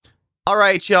All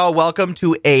right, y'all. Welcome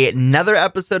to another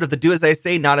episode of the Do As I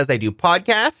Say, Not As I Do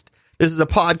podcast. This is a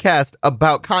podcast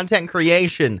about content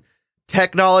creation,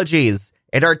 technologies,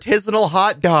 and artisanal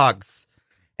hot dogs,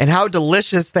 and how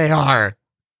delicious they are.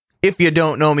 If you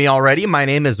don't know me already, my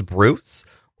name is Bruce,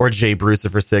 or J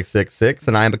Brucifer 666,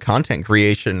 and I'm a content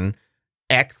creation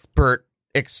expert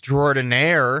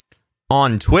extraordinaire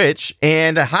on Twitch.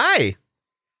 And hi,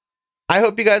 I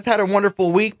hope you guys had a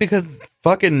wonderful week, because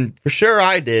fucking for sure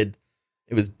I did.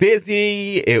 It was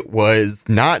busy. It was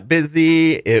not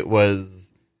busy. It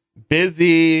was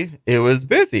busy. It was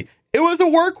busy. It was a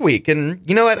work week. And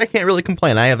you know what? I can't really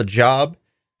complain. I have a job.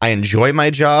 I enjoy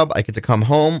my job. I get to come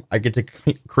home. I get to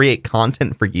create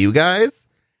content for you guys.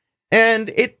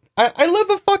 And I live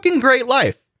a fucking great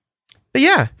life. But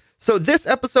yeah. So this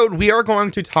episode, we are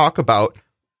going to talk about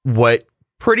what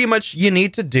pretty much you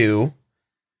need to do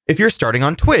if you're starting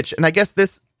on Twitch. And I guess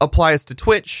this applies to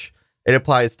Twitch. It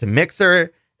applies to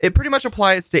Mixer. It pretty much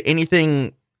applies to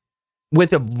anything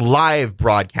with a live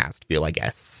broadcast feel, I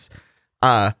guess.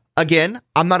 Again,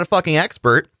 I'm not a fucking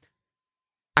expert.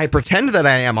 I pretend that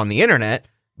I am on the internet,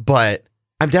 but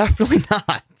I'm definitely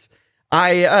not.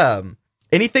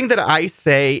 Anything that I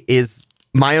say is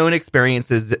my own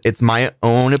experiences. It's my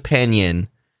own opinion.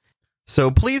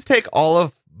 So please take all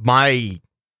of my,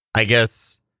 I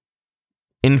guess,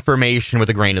 information with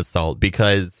a grain of salt,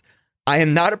 because I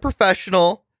am not a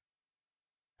professional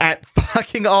at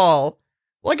fucking all.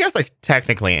 Well, I guess I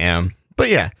technically am, but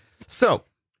yeah. So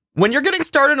when you're getting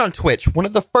started on Twitch, one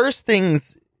of the first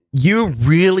things you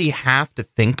really have to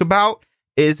think about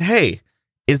is, hey,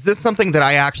 is this something that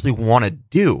I actually want to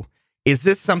do? Is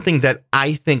this something that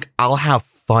I think I'll have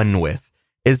fun with?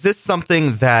 Is this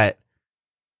something that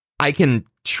I can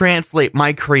translate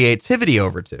my creativity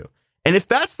over to? And if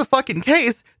that's the fucking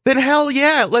case, then hell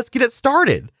yeah, let's get it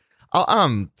started.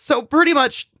 So pretty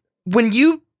much when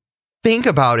you think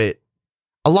about it,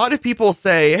 a lot of people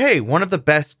say, hey, one of the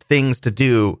best things to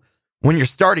do when you're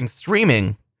starting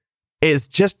streaming is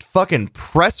just fucking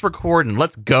press record and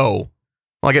let's go.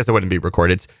 Well, I guess it wouldn't be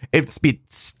recorded. It's be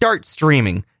start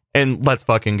streaming and let's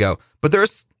fucking go. But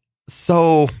there's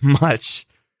so much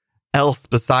else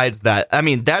besides that. I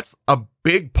mean, that's a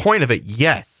big point of it.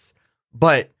 Yes.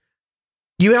 But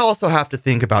you also have to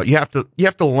think about, you have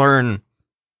to learn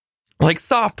like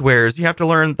softwares. You have to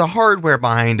learn the hardware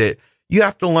behind it. You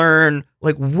have to learn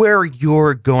like where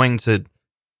you're going to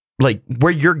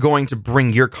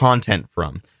bring your content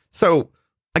from. So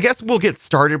I guess we'll get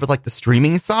started with like the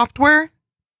streaming software.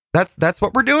 That's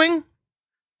what we're doing.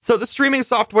 So the streaming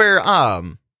software,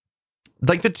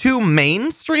 like the two main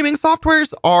streaming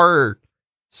softwares are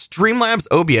Streamlabs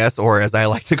OBS, or as I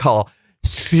like to call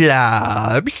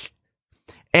Slab,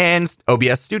 and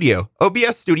OBS Studio.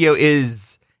 OBS Studio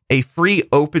is a free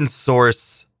open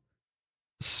source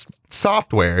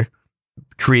software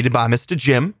created by Mr.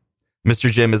 Jim. Mr.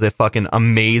 Jim is a fucking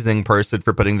amazing person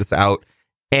for putting this out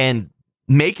and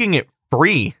making it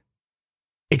free.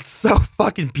 It's so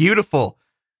fucking beautiful.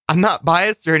 I'm not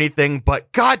biased or anything,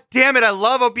 but god damn it, I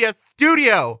love OBS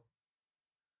Studio.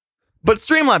 But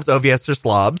Streamlabs OBS or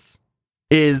Slobs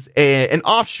is an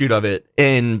offshoot of it.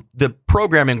 In the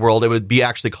programming world, it would be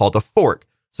actually called a fork.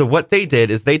 So what they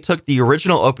did is they took the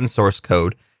original open source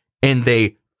code and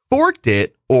they forked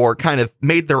it, or kind of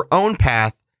made their own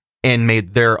path and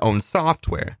made their own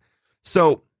software.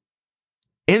 So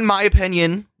in my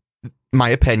opinion,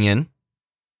 I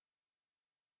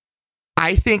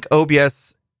think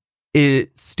OBS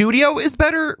Studio is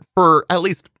better for at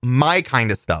least my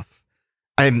kind of stuff.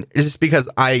 It's just because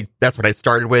that's what I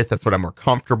started with. That's what I'm more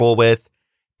comfortable with.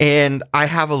 And I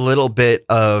have a little bit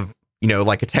of,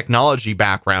 like a technology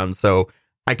background, so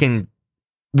I can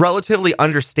relatively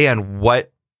understand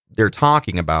what they're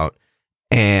talking about.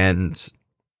 And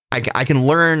I can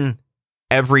learn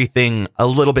everything a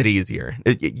little bit easier.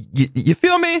 You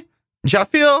feel me? Ja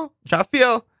feel?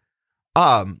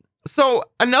 So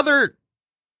another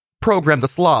program, the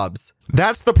Slobs,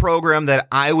 that's the program that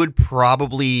I would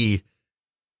probably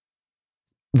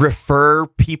refer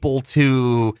people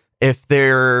to if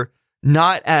they're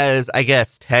not as, I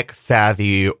guess, tech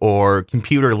savvy or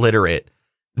computer literate.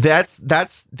 That's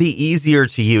the easier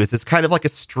to use. It's kind of like a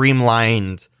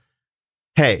streamlined,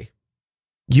 hey,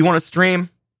 you want to stream?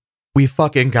 We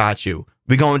fucking got you.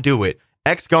 We gonna do it.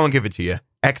 X gonna give it to you.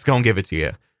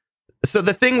 So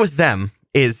the thing with them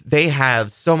is they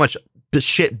have so much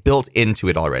shit built into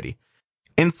it already.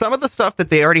 And some of the stuff that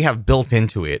they already have built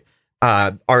into it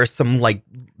are some like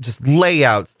just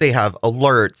layouts. They have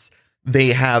alerts. They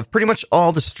have pretty much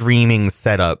all the streaming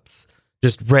setups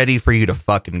just ready for you to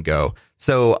fucking go.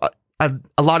 So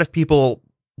a lot of people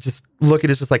just look at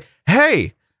it as just like,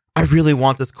 hey, I really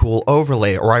want this cool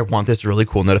overlay, or I want this really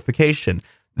cool notification.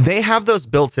 They have those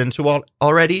built into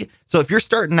already. So if you're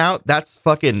starting out,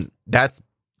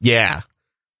 yeah.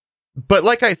 But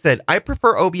like I said, I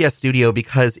prefer OBS Studio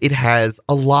because it has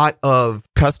a lot of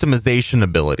customization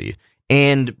ability.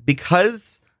 And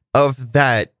because of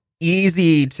that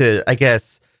easy to, I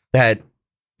guess, that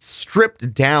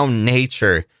stripped down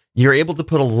nature, you're able to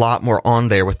put a lot more on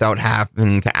there without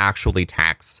having to actually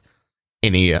tax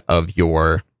any of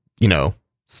your,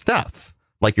 stuff,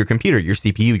 like your computer, your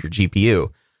CPU, your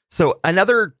GPU. So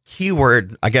another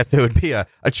keyword, I guess it would be a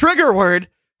trigger word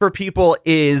for people,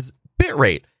 is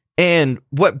bitrate. And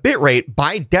what bitrate,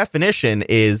 by definition,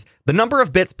 is the number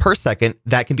of bits per second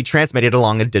that can be transmitted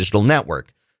along a digital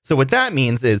network. So what that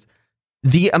means is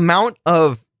the amount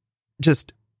of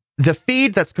just the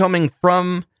feed that's coming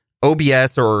from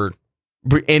OBS or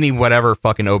any whatever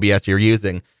fucking OBS you're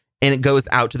using, and it goes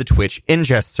out to the Twitch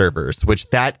ingest servers,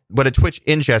 what a Twitch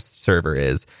ingest server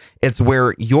is, it's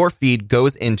where your feed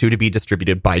goes into to be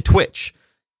distributed by Twitch.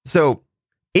 So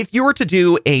if you were to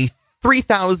do a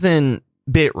 3000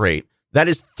 bit rate, that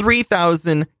is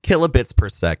 3000 kilobits per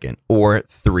second, or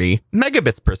 3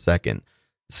 megabits per second.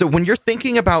 So when you're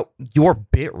thinking about your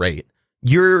bit rate,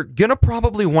 you're going to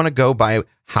probably want to go by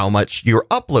how much your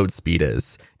upload speed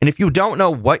is. And if you don't know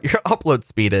what your upload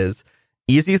speed is,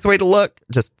 easiest way to look,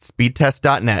 just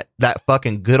speedtest.net, that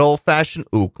fucking good old fashioned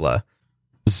Ookla.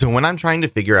 So when I'm trying to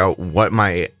figure out what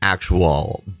my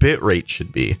actual bit rate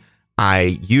should be,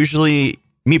 I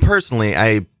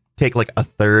take like a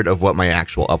third of what my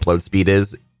actual upload speed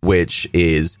is, which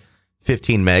is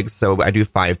 15 megs. So I do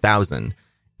 5,000.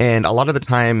 And a lot of the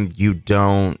time you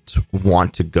don't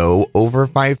want to go over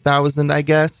 5,000, I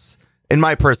guess, in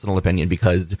my personal opinion,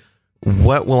 because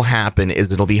what will happen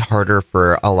is it'll be harder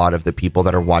for a lot of the people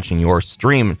that are watching your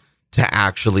stream to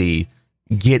actually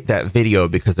get that video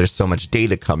because there's so much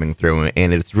data coming through,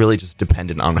 and it's really just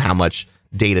dependent on how much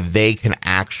data they can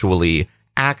actually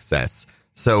access.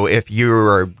 So if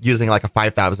you're using like a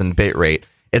 5,000 bit rate,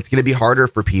 it's going to be harder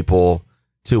for people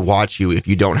to watch you if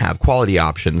you don't have quality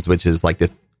options, which is like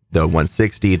the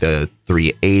 160, the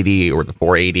 380, or the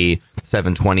 480,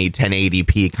 720,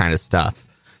 1080p kind of stuff.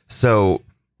 So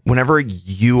whenever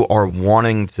you are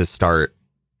wanting to start,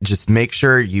 just make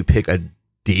sure you pick a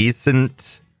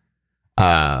decent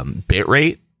bit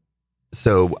rate.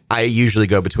 So I usually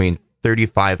go between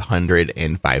 3,500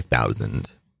 and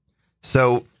 5,000.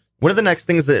 So one of the next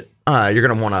things that you're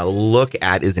going to want to look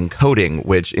at is encoding,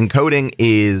 which encoding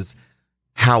is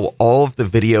how all of the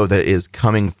video that is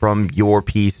coming from your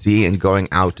PC and going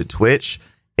out to Twitch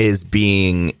is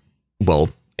being,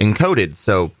 encoded.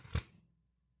 So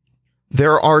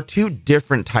there are two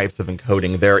different types of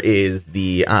encoding. There is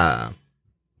the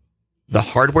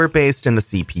hardware-based and the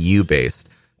CPU-based.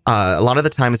 A lot of the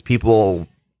times people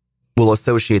will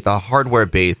associate the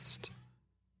hardware-based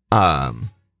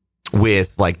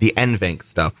with like the NVENC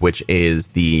stuff, which is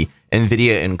the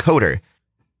NVIDIA encoder.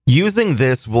 Using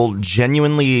this will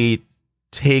genuinely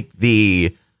take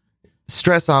the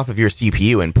stress off of your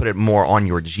CPU and put it more on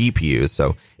your GPU.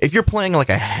 So if you're playing like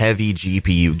a heavy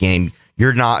GPU game,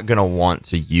 you're not going to want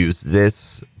to use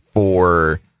this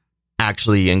for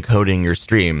actually encoding your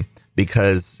stream,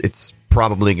 because it's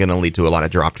probably going to lead to a lot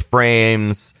of dropped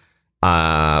frames,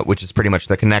 which is pretty much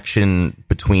the connection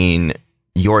between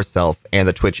yourself and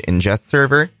the Twitch ingest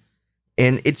server.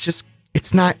 And it's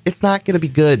not going to be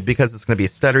good, because it's going to be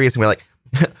stuttery. It's going to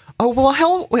be like, oh, well,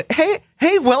 hell,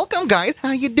 hey, welcome, guys.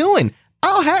 How you doing?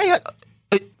 Oh, hey.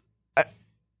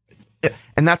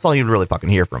 And that's all you'd really fucking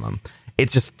hear from them.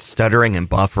 It's just stuttering and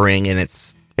buffering, and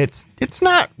it's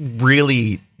not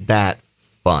really that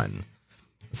fun.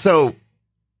 So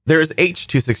there's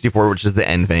H.264, which is the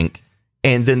NVENC,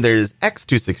 and then there's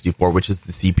X.264, which is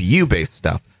the CPU-based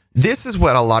stuff. This is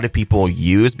what a lot of people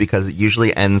use because it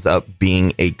usually ends up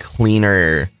being a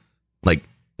cleaner, like,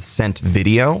 sent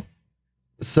video.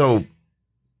 So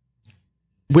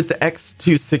with the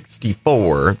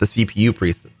X264, the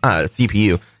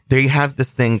CPU, they have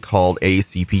this thing called a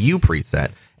CPU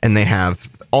preset, and they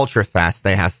have ultra fast,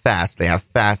 they have fast, they have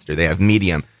faster, they have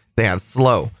medium, they have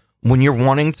slow. When you're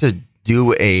wanting to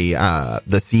do the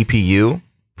CPU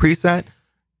preset,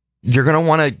 you're going to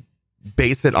want to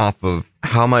base it off of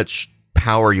how much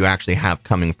power you actually have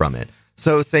coming from it.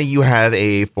 So say you have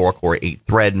a 4-core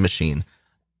 8-thread machine.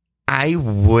 I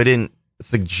wouldn't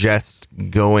suggest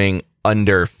going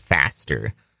under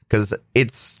faster, because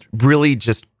it's really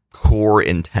just core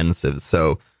intensive.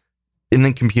 So in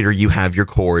the computer, you have your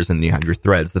cores and you have your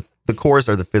threads. The cores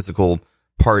are the physical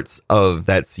parts of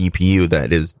that CPU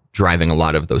that is driving a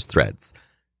lot of those threads.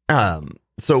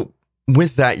 So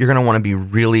with that, you're going to want to be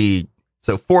really,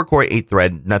 so 4-core,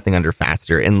 8-thread, nothing under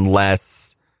faster,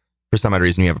 unless for some odd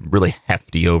reason you have a really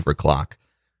hefty overclock.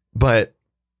 But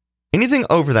anything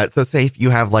over that, so say if you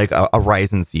have like a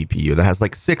Ryzen CPU that has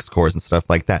like 6 cores and stuff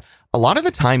like that, a lot of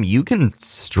the time you can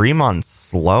stream on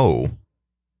slow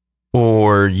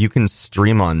or you can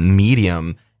stream on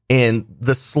medium. And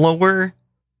the slower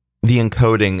the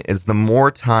encoding is, the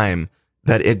more time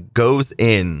that it goes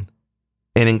in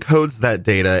and encodes that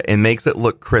data and makes it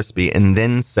look crispy and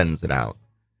then sends it out.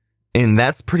 And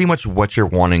that's pretty much what you're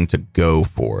wanting to go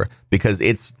for, because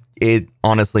it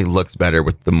honestly looks better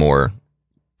with the more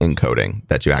encoding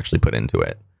that you actually put into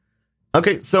it.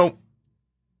 Okay, so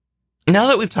now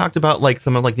that we've talked about like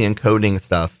some of like the encoding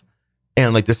stuff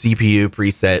and like the CPU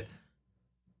preset,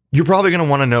 you're probably going to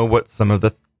want to know what some of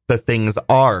the things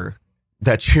are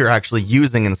that you're actually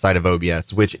using inside of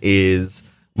OBS, which is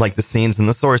like the scenes and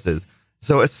the sources.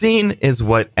 So a scene is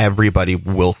what everybody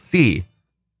will see.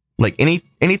 Like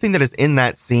anything that is in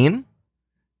that scene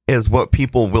is what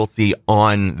people will see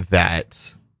on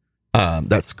that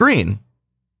screen.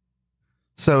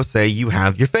 So say you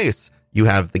have your face, you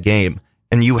have the game,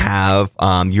 and you have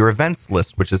your events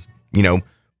list, which is, you know,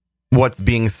 what's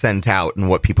being sent out and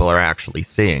what people are actually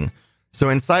seeing. So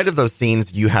inside of those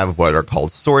scenes, you have what are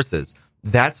called sources.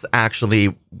 That's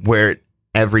actually where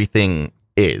everything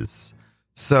is.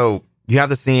 So you have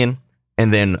the scene,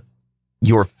 and then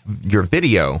your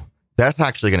video, that's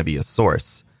actually going to be a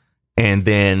source. And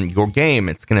then your game,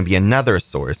 it's going to be another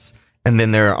source. And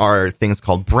then there are things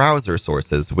called browser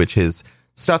sources, which is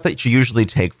stuff that you usually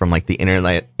take from like the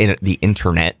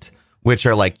internet, which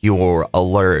are like your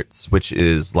alerts, which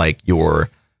is like your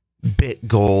bit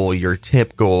goal, your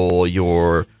tip goal,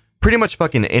 your pretty much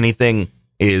fucking anything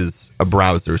is a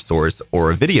browser source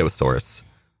or a video source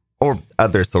or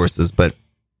other sources. But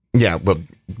yeah, well,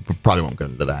 we probably won't go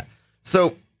into that.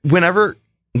 So whenever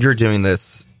you're doing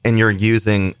this and you're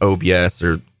using OBS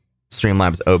or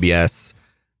Streamlabs OBS,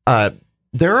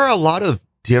 there are a lot of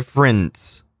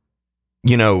different,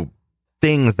 you know,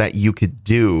 things that you could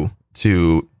do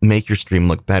to make your stream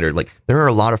look better. Like there are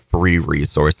a lot of free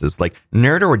resources. Like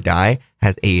Nerd or Die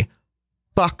has a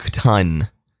fuck ton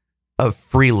of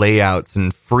free layouts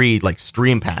and free like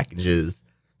stream packages.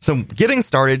 So getting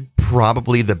started,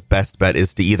 probably the best bet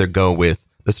is to either go with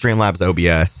the Streamlabs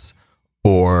OBS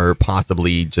or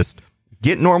possibly just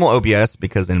get normal OBS,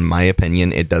 because in my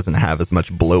opinion, it doesn't have as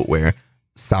much bloatware.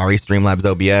 Sorry, Streamlabs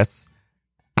OBS.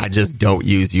 I just don't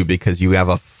use you because you have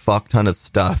a fuck ton of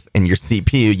stuff and your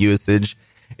CPU usage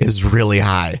is really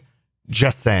high.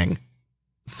 Just saying.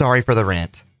 Sorry for the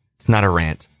rant. It's not a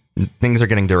rant. Things are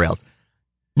getting derailed.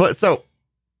 But so,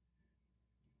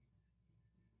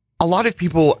 a lot of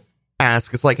people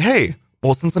ask, it's like, hey,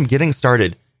 well, since I'm getting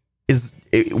started,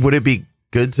 would it be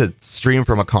good to stream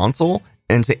from a console?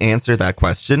 And to answer that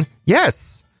question,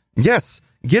 yes.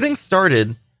 Getting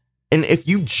started, and if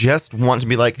you just want to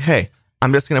be like, hey,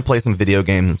 I'm just going to play some video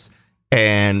games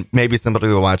and maybe somebody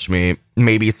will watch me,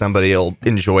 maybe somebody will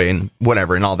enjoy and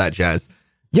whatever and all that jazz.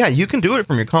 Yeah, you can do it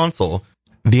from your console.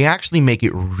 They actually make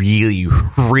it really,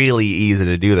 really easy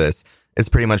to do this. It's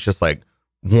pretty much just like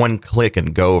one click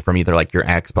and go from either like your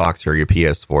Xbox or your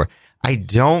PS4. I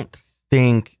don't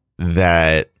think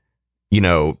that, you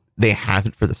know, they have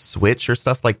it for the Switch or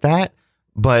stuff like that.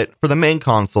 But for the main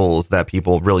consoles that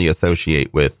people really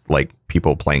associate with like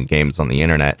people playing games on the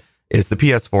internet, is the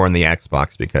PS4 and the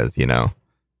Xbox, because, you know,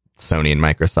 Sony and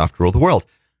Microsoft rule the world.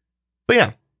 But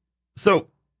yeah, so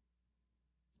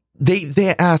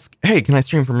they ask, hey, can I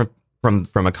stream from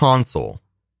a console?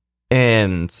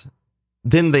 And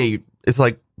then it's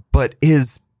like, but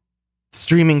is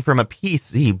streaming from a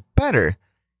PC better?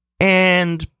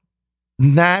 And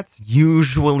that's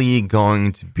usually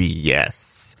going to be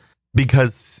yes,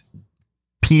 because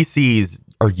PCs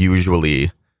are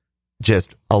usually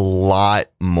just a lot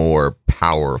more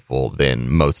powerful than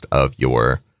most of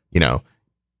your, you know,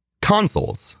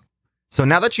 consoles. So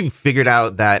now that you've figured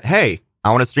out that, hey, I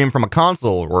want to stream from a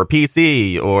console or a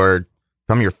PC or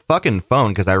from your fucking phone,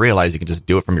 because I realize you can just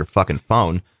do it from your fucking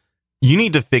phone, you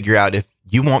need to figure out if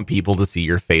you want people to see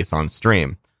your face on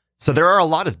stream. So there are a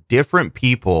lot of different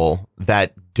people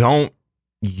that don't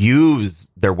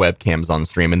use their webcams on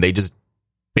stream and they just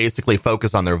basically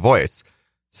focus on their voice.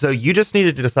 So you just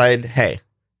needed to decide, hey,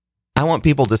 I want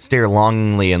people to stare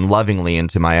longingly and lovingly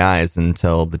into my eyes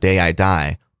until the day I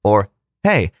die. Or,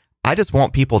 hey, I just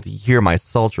want people to hear my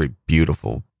sultry,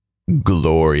 beautiful,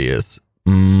 glorious,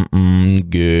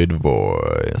 good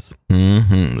voice.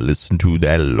 Listen to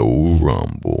that low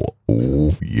rumble.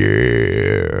 Oh,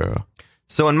 yeah.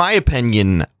 So in my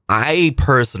opinion, I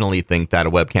personally think that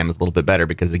a webcam is a little bit better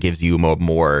because it gives you a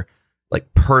more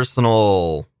like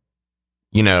personal,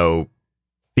 you know,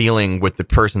 feeling with the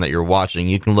person that you're watching.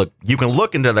 You can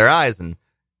look into their eyes and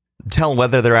tell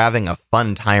whether they're having a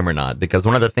fun time or not. Because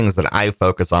one of the things that I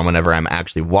focus on whenever I'm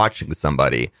actually watching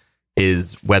somebody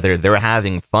is whether they're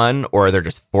having fun or they're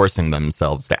just forcing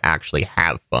themselves to actually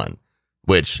have fun.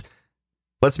 Which,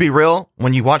 let's be real,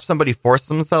 when you watch somebody force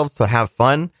themselves to have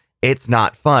fun, it's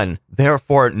not fun.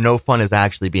 Therefore, no fun is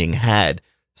actually being had.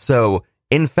 So,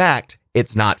 in fact,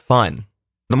 it's not fun.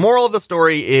 The moral of the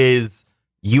story is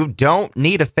you don't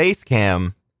need a face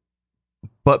cam,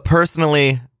 but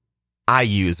personally, I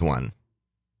use one.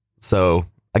 So,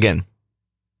 again,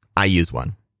 I use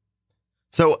one.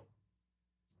 So,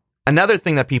 another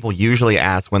thing that people usually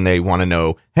ask when they want to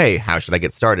know, hey, how should I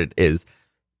get started, is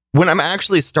when I'm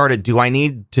actually started, do I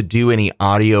need to do any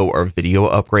audio or video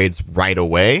upgrades right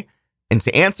away? And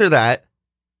to answer that,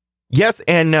 yes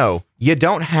and no. You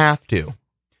don't have to.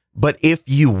 But if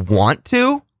you want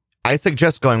to, I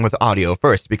suggest going with audio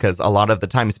first, because a lot of the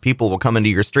times people will come into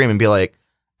your stream and be like,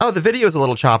 oh, the video is a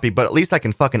little choppy, but at least I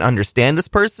can fucking understand this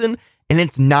person, and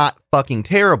it's not fucking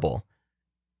terrible.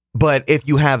 But if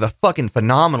you have a fucking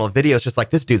phenomenal video, it's just like,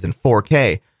 this dude's in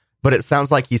 4K, but it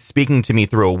sounds like he's speaking to me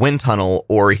through a wind tunnel,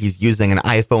 or he's using an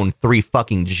iPhone 3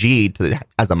 fucking G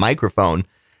as a microphone,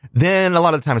 then a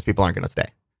lot of the times people aren't going to stay.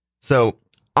 So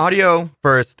audio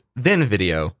first, then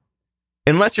video.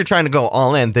 Unless you're trying to go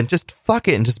all in, then just fuck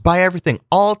it and just buy everything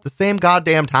all at the same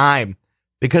goddamn time,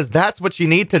 because that's what you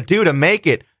need to do to make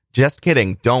it. Just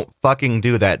kidding. Don't fucking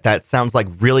do that. That sounds like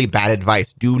really bad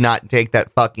advice. Do not take that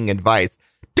fucking advice.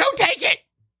 Don't take it.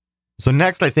 So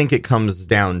next, I think it comes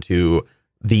down to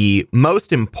the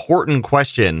most important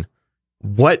question.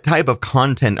 What type of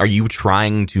content are you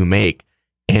trying to make,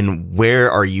 and where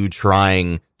are you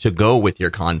trying to go with your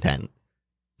content?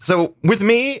 So with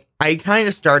me, I kind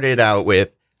of started out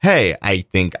with, hey, I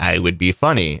think I would be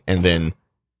funny. And then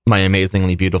my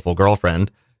amazingly beautiful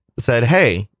girlfriend said,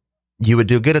 hey, you would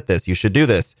do good at this. You should do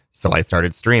this. So I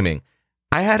started streaming.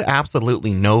 I had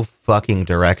absolutely no fucking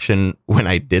direction when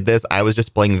I did this. I was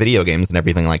just playing video games and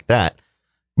everything like that.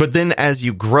 But then as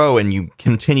you grow and you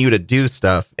continue to do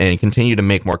stuff and continue to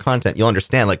make more content, you'll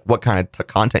understand like what kind of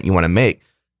content you want to make.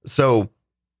 So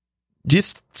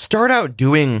just start out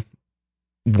doing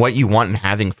what you want and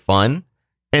having fun,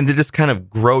 and to just kind of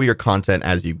grow your content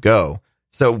as you go.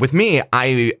 So with me,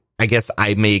 I guess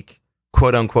I make,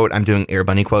 quote unquote, I'm doing air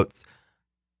bunny quotes,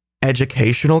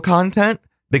 educational content,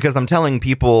 because I'm telling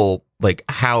people like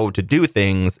how to do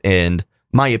things and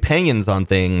my opinions on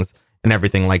things and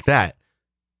everything like that.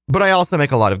 But I also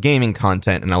make a lot of gaming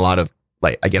content and a lot of,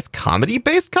 like, I guess, comedy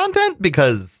based content,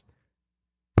 because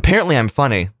apparently I'm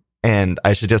funny and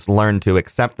I should just learn to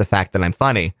accept the fact that I'm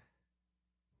funny.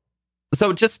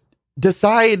 So just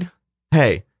decide,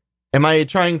 hey, am I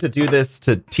trying to do this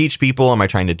to teach people? Am I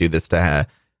trying to do this to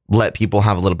let people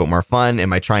have a little bit more fun?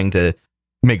 Am I trying to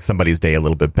make somebody's day a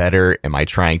little bit better? Am I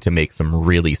trying to make some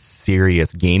really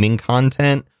serious gaming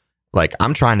content? Like,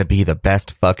 I'm trying to be the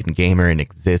best fucking gamer in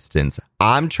existence.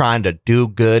 I'm trying to do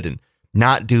good and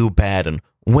not do bad and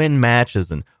win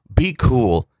matches and be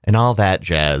cool and all that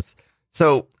jazz.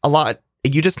 So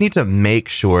you just need to make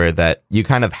sure that you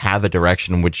kind of have a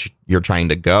direction in which you're trying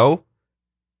to go,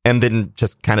 and then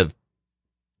just kind of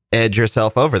edge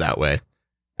yourself over that way.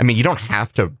 I mean, you don't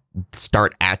have to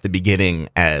start at the beginning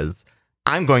as,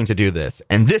 I'm going to do this,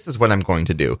 and this is what I'm going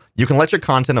to do. You can let your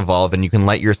content evolve, and you can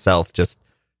let yourself just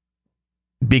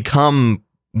become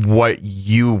what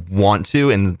you want to,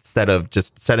 instead of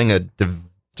just setting a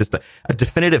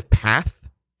definitive path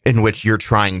in which you're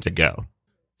trying to go.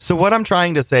 So what I'm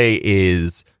trying to say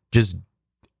is just,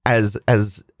 as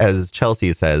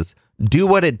Chelsea says, do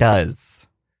what it does,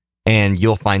 and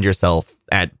you'll find yourself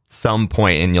at some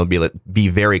point, and you'll be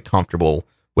very comfortable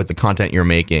with the content you're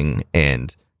making,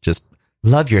 and just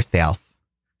love yourself.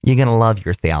 You're going to love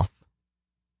yourself.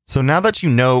 So now that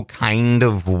you know kind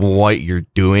of what you're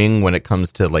doing when it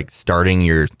comes to like starting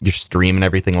your stream and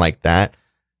everything like that,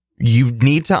 you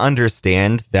need to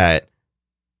understand that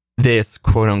this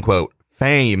quote unquote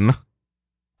fame,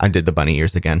 I did the bunny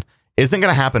ears again, isn't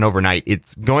going to happen overnight.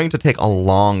 It's going to take a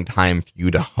long time for you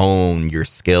to hone your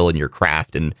skill and your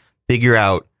craft and figure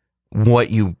out what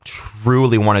you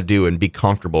truly want to do and be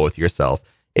comfortable with yourself.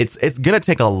 It's going to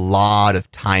take a lot of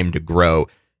time to grow.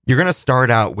 You're going to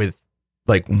start out with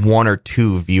like 1 or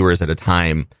 2 viewers at a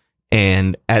time,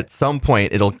 and at some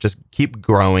point it'll just keep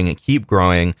growing and keep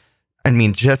growing. I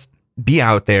mean, just be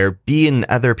out there, be in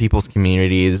other people's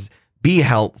communities, be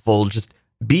helpful, just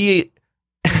be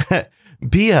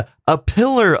a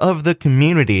pillar of the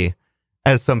community,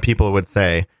 as some people would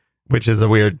say, which is a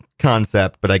weird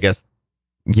concept, but I guess,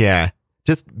 yeah,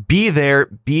 just be there,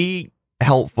 be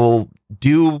helpful,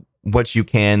 do what you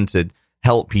can to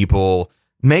help people,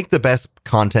 make the best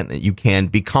content that you can,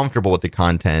 be comfortable with the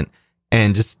content,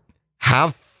 and just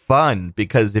have fun.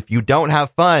 Because if you don't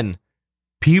have fun,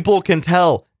 people can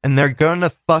tell, and they're gonna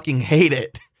fucking hate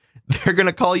it. They're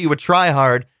gonna call you a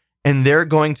tryhard, and they're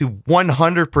going to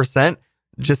 100%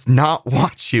 just not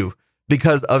watch you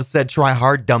because of said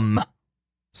tryharddom.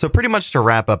 So pretty much to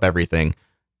wrap up everything,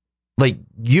 like,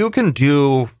 you can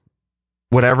do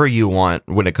whatever you want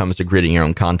when it comes to creating your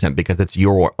own content because it's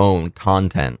your own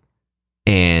content.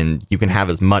 And you can have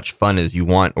as much fun as you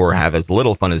want or have as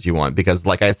little fun as you want because,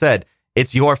 like I said,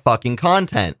 it's your fucking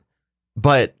content.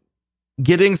 But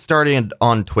getting started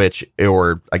on Twitch,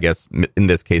 or I guess in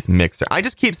this case, Mixer. I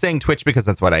just keep saying Twitch because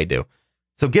that's what I do.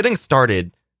 So getting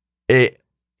started, it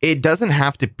doesn't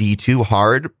have to be too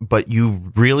hard, but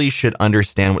you really should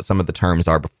understand what some of the terms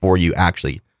are before you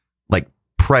actually like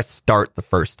press start the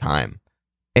first time.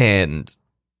 And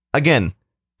again,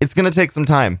 it's going to take some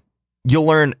time. You'll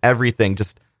learn everything.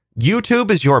 Just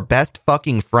YouTube is your best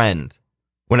fucking friend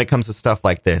when it comes to stuff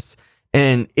like this.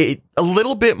 And it a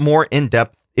little bit more in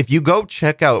depth. If you go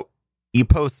check out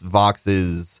Epos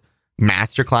Vox's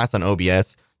masterclass on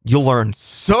OBS, you'll learn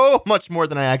so much more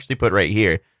than I actually put right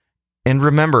here. And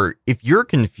remember, if you're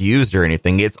confused or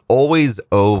anything, it's always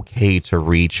okay to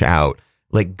reach out.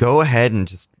 Like, go ahead and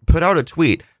just put out a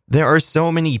tweet. There are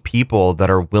so many people that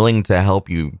are willing to help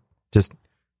you just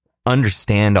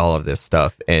understand all of this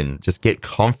stuff and just get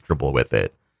comfortable with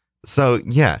it. So,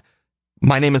 yeah,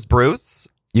 my name is Bruce.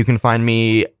 You can find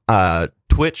me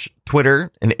Twitch,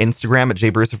 Twitter, and Instagram at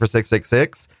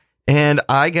jbrucer666. And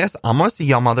I guess I'm going to see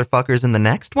y'all motherfuckers in the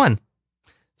next one.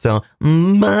 So,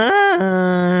 bye.